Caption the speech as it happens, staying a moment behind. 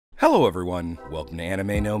Hello everyone, welcome to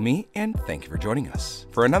Anime No Me, and thank you for joining us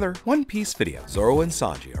for another One Piece video. Zoro and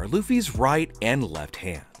Sanji are Luffy's right and left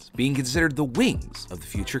hands, being considered the wings of the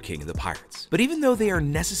future king of the pirates. But even though they are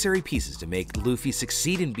necessary pieces to make Luffy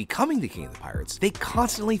succeed in becoming the king of the pirates, they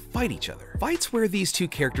constantly fight each other. Fights where these two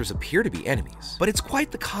characters appear to be enemies, but it's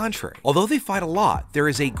quite the contrary. Although they fight a lot, there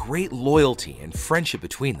is a great loyalty and friendship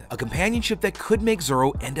between them, a companionship that could make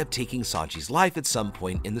Zoro end up taking Sanji's life at some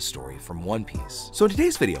point in the story from One Piece. So in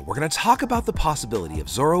today's video, we're going to talk about the possibility of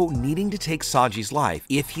Zoro needing to take Sanji's life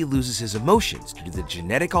if he loses his emotions due to the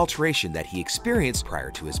genetic alteration that he experienced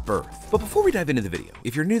prior to his birth. But before we dive into the video,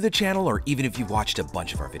 if you're new to the channel or even if you've watched a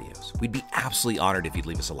bunch of our videos, we'd be absolutely honored if you'd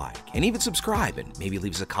leave us a like and even subscribe and maybe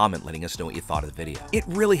leave us a comment letting us know what you thought of the video. It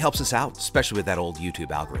really helps us out, especially with that old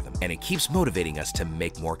YouTube algorithm, and it keeps motivating us to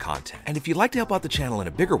make more content. And if you'd like to help out the channel in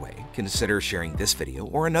a bigger way, consider sharing this video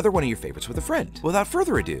or another one of your favorites with a friend. Without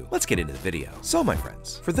further ado, let's get into the video. So my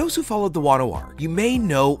friends, for those who followed the Wano arc, you may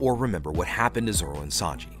know or remember what happened to Zoro and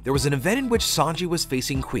Sanji. There was an event in which Sanji was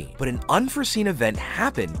facing Queen, but an unforeseen event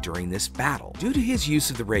happened during this battle. Due to his use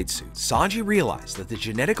of the raid suit, Sanji realized that the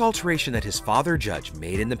genetic alteration that his father Judge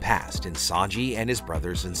made in the past in Sanji and his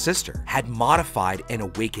brothers and sister had modified and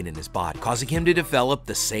awakened in his body, causing him to develop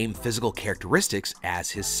the same physical characteristics as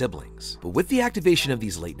his siblings. But with the activation of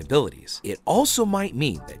these latent abilities, it also might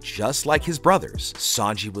mean that just like his brothers,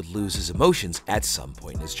 Sanji would lose his emotions at some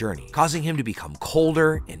point in his journey, causing him to become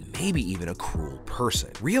colder and maybe even a cruel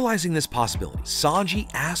person. Realizing this possibility, Sanji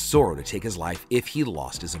asked Zoro to take his life if he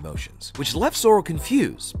lost his emotions, which left Zoro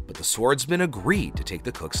confused, but the swordsman agreed to take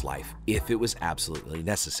the cook's life if it was absolutely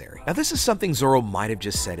necessary. Now this is something Zoro might have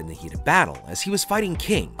just said in the heat of battle, as he was fighting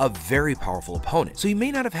King, a very powerful opponent, so he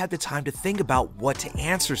may not have had the time to think about what to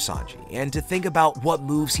answer Sanji and to think about what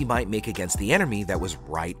moves he might make against the enemy that was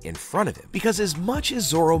right in front of him. Because as much as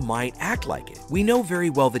Zoro might act like it, we know very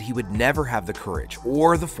well that he would never have the courage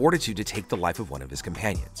or the fortitude to take the life of one of his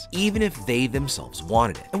companions, even if they themselves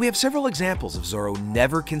wanted it. And we have several examples of Zoro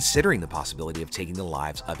never considering the possibility of taking the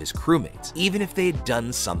lives of his crewmates, even if they had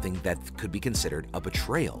done something that could be considered a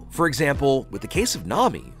betrayal. For example, with the case of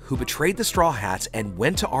Nami, who betrayed the Straw Hats and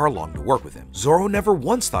went to Arlong to work with him. Zoro never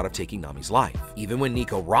once thought of taking Nami's life, even when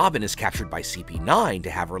Nico Robin is captured by CP9 to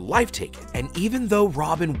have her life taken. And even though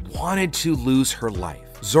Robin wanted to lose her life,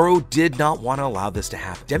 Zoro did not want to allow this to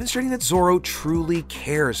happen, demonstrating that Zoro truly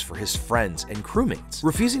cares for his friends and crewmates,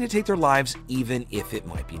 refusing to take their lives even if it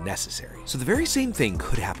might be necessary. So the very same thing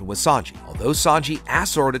could happen with Sanji. Although Sanji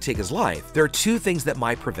asked Zoro to take his life, there are two things that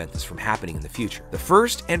might prevent this from happening in the future. The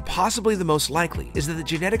first, and possibly the most likely, is that the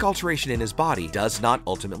genetic alteration in his body does not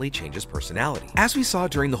ultimately change his personality. As we saw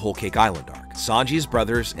during the Whole Cake Island arc, Sanji's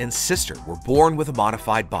brothers and sister were born with a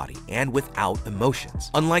modified body and without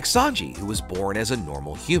emotions, unlike Sanji, who was born as a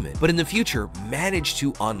normal human, but in the future managed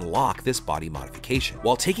to unlock this body modification.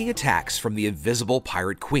 While taking attacks from the invisible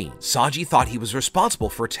pirate queen, Sanji thought he was responsible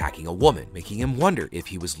for attacking a woman, making him wonder if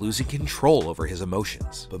he was losing control over his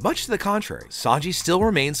emotions. But much to the contrary, Sanji still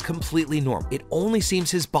remains completely normal. It only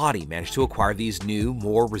seems his body managed to acquire these new,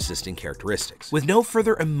 more resistant characteristics, with no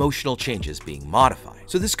further emotional changes being modified.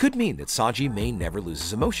 So this could mean that Sanji may never lose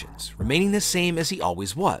his emotions, remaining the same as he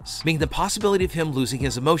always was, making the possibility of him losing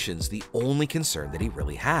his emotions the only concern that he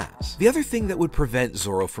really has. The other thing that would prevent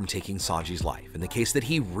Zoro from taking Sanji's life, in the case that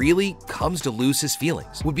he really comes to lose his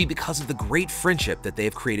feelings, would be because of the great friendship that they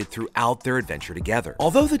have created throughout their adventure together.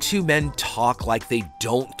 Although the two men talk like they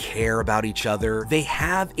don't care about each other, they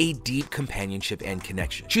have a deep companionship and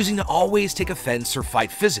connection, choosing to always take offense or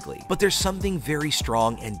fight physically, but there's something very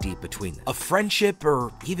strong and deep between them. A friendship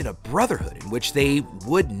or even a brotherhood in which they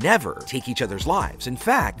would never take each other's lives. In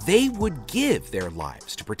fact, they would give their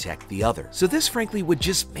lives to protect the other. So this frankly would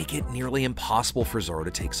just make it nearly impossible for Zoro to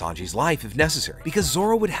take Sanji's life if necessary, because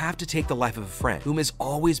Zoro would have to take the life of a friend whom has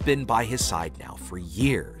always been by his side now for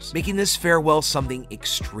years, making this farewell something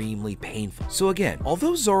extremely painful. So again,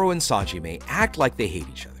 although Zoro and Sanji may act like they hate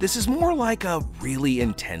each other, this is more like a really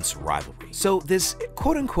intense rivalry. So this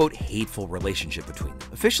quote-unquote hateful relationship between them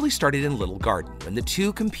officially started in Little Garden when the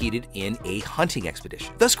two competed in a hunting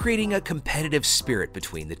expedition, thus creating a competitive spirit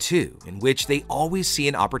between the two, in which they always see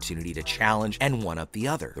an opportunity to challenge and one-up the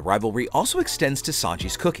other. The rivalry also extends to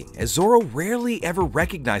Sanji's cooking, as Zoro rarely ever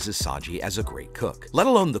recognizes Sanji as a great cook, let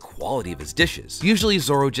alone the quality of his dishes. Usually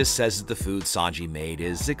Zoro just says that the food Sanji made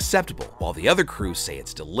is acceptable, while the other crew say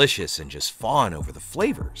it's delicious and just fawn over the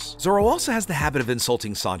flavors. Zoro also has the habit of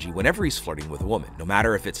insulting Sanji whenever he's flirting with a woman, no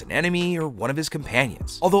matter if it's an enemy or one of his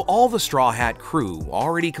companions. Although all the Straw Hat crew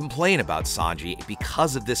already complain about Sanji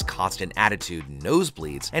because of this constant attitude and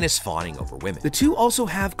nosebleeds and his fawning over women. The two also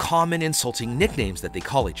have common insulting nicknames names that they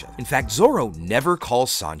call each other. In fact, Zoro never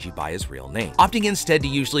calls Sanji by his real name, opting instead to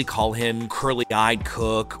usually call him curly-eyed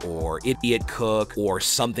cook or idiot cook or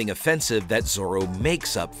something offensive that Zoro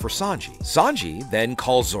makes up for Sanji. Sanji then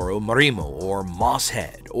calls Zoro Marimo or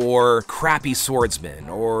Mosshead or crappy swordsman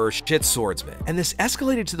or shit swordsman. And this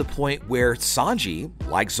escalated to the point where Sanji,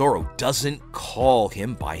 like Zoro, doesn't call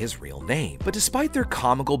him by his real name. But despite their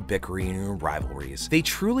comical bickering and rivalries, they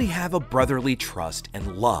truly have a brotherly trust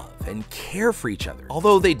and love and care for each other,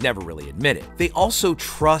 although they'd never really admit it. They also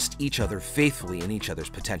trust each other faithfully in each other's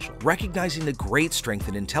potential, recognizing the great strength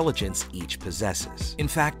and intelligence each possesses. In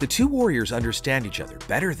fact, the two warriors understand each other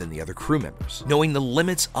better than the other crew members, knowing the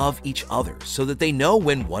limits of each other so that they know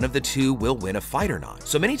when one of the two will win a fight or not.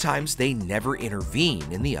 So many times they never intervene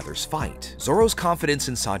in the other's fight. Zoro's confidence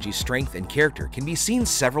in Sanji's strength and character can be seen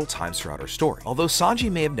several times throughout our story, although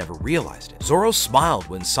Sanji may have never realized it. Zoro smiled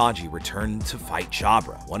when Sanji returned to fight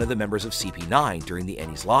Jabra, one of the members of CP9 during the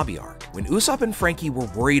Enies Lobby arc. When Usopp and Frankie were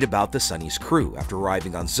worried about the Sunny's crew after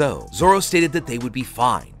arriving on Zou, Zoro stated that they would be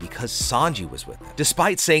fine because Sanji was with them,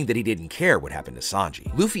 despite saying that he didn't care what happened to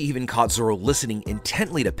Sanji. Luffy even caught Zoro listening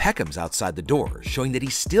intently to Peckham's outside the door, showing that he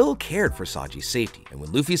still cared for Sanji's safety. And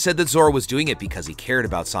when Luffy said that Zoro was doing it because he cared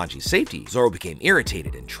about Sanji's safety, Zoro became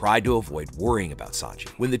irritated and tried to avoid worrying about Sanji.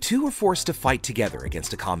 When the two are forced to fight together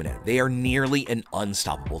against a common enemy, they are nearly an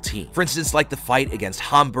unstoppable team. For instance, like the fight against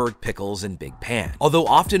Hamburg, Pickles, and Big Pan. Although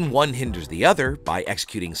often one hinders the other by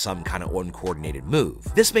executing some kind of uncoordinated move,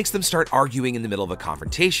 this makes them start arguing in the middle of a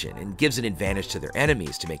confrontation and gives an advantage to their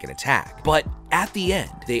enemies to make an attack. But at the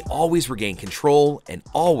end, they always regain control and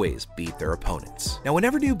always beat their opponents. Now,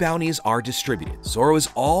 whenever new bounties are distributed, Zoro is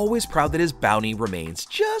always proud that his bounty remains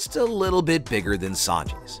just a little bit bigger than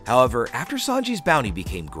Sanji's. However, after Sanji's bounty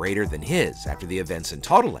became greater than his after the events in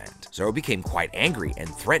Totoland, Zoro became quite angry and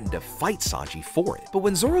threatened to fight Sanji for it. But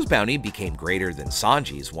when Zoro's bounty became greater than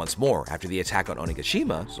Sanji's once more after the attack on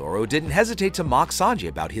Onigashima, Zoro didn't hesitate to mock Sanji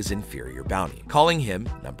about his inferior bounty, calling him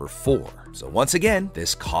number 4. So once again,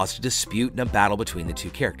 this caused a dispute and a battle between the two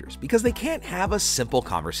characters because they can't have a simple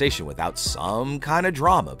conversation without some kind of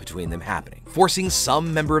drama between them happening, forcing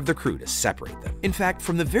some member of the crew to separate them. In fact,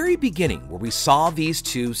 from the very beginning where we saw these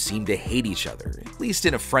two seem to hate each other, at least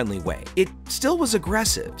in a friendly way, it still was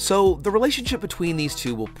aggressive, so the relationship between these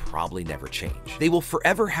two will probably never change. They will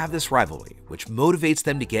forever have this rivalry, which motivates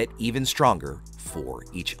them to get even stronger for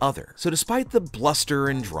each other. So despite the bluster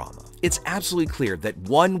and drama, it's absolutely clear that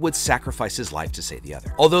one would sacrifice his life to save the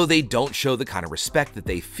other, although they don't show the kind of respect that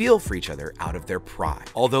they feel for each other out of their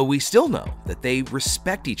pride. Although we still know that they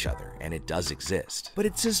respect each other and it does exist. But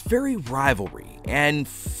it's this very rivalry and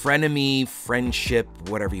frenemy, friendship,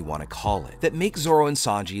 whatever you want to call it, that makes Zoro and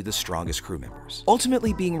Sanji the strongest crew members,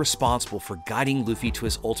 ultimately being responsible for guiding Luffy to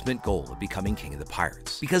his ultimate goal of becoming king of the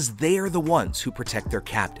pirates, because they are the ones who protect their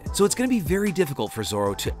captain. So it's going to be very difficult for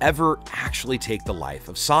Zoro to ever actually take the life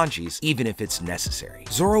of Sanji's, even if it's necessary.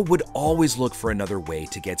 Zoro would always look for another way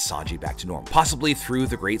to get Sanji back to normal, possibly through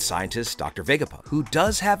the great scientist Dr. Vegapunk, who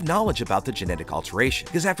does have knowledge about the genetic alteration,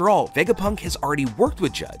 because after all, Vegapunk has already worked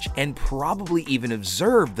with Judge and probably even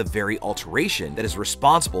observed the very alteration that is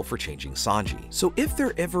responsible for changing Sanji. So if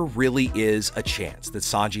there ever really is a chance that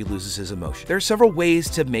Sanji loses his emotion, there are several ways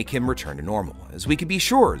to make him return to normal, as we can be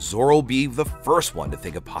sure Zoro will be the first one to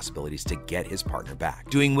think of possibilities to get his partner back,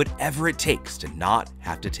 doing whatever it takes to not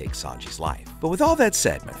have to take Sanji's life. But with all that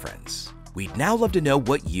said, my friends, we'd now love to know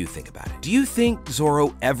what you think about it. Do you think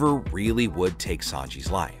Zoro ever really would take Sanji's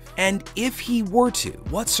life? And if he were to,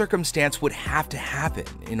 what circumstance would have to happen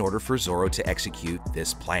in order for Zoro to execute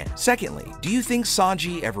this plan? Secondly, do you think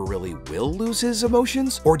Sanji ever really will lose his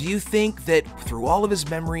emotions? Or do you think that through all of his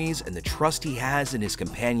memories and the trust he has in his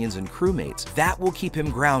companions and crewmates, that will keep him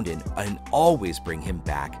grounded and always bring him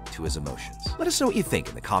back to his emotions? Let us know what you think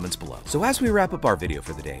in the comments below. So as we wrap up our video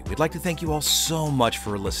for the day, we'd like to thank you all so much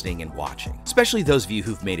for listening and watching, especially those of you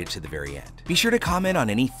who've made it to the very end. Be sure to comment on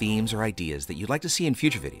any themes or ideas that you'd like to see in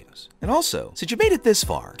future videos. And also, since you made it this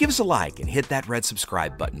far, give us a like and hit that red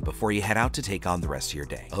subscribe button before you head out to take on the rest of your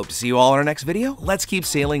day. I hope to see you all in our next video. Let's keep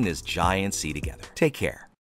sailing this giant sea together. Take care.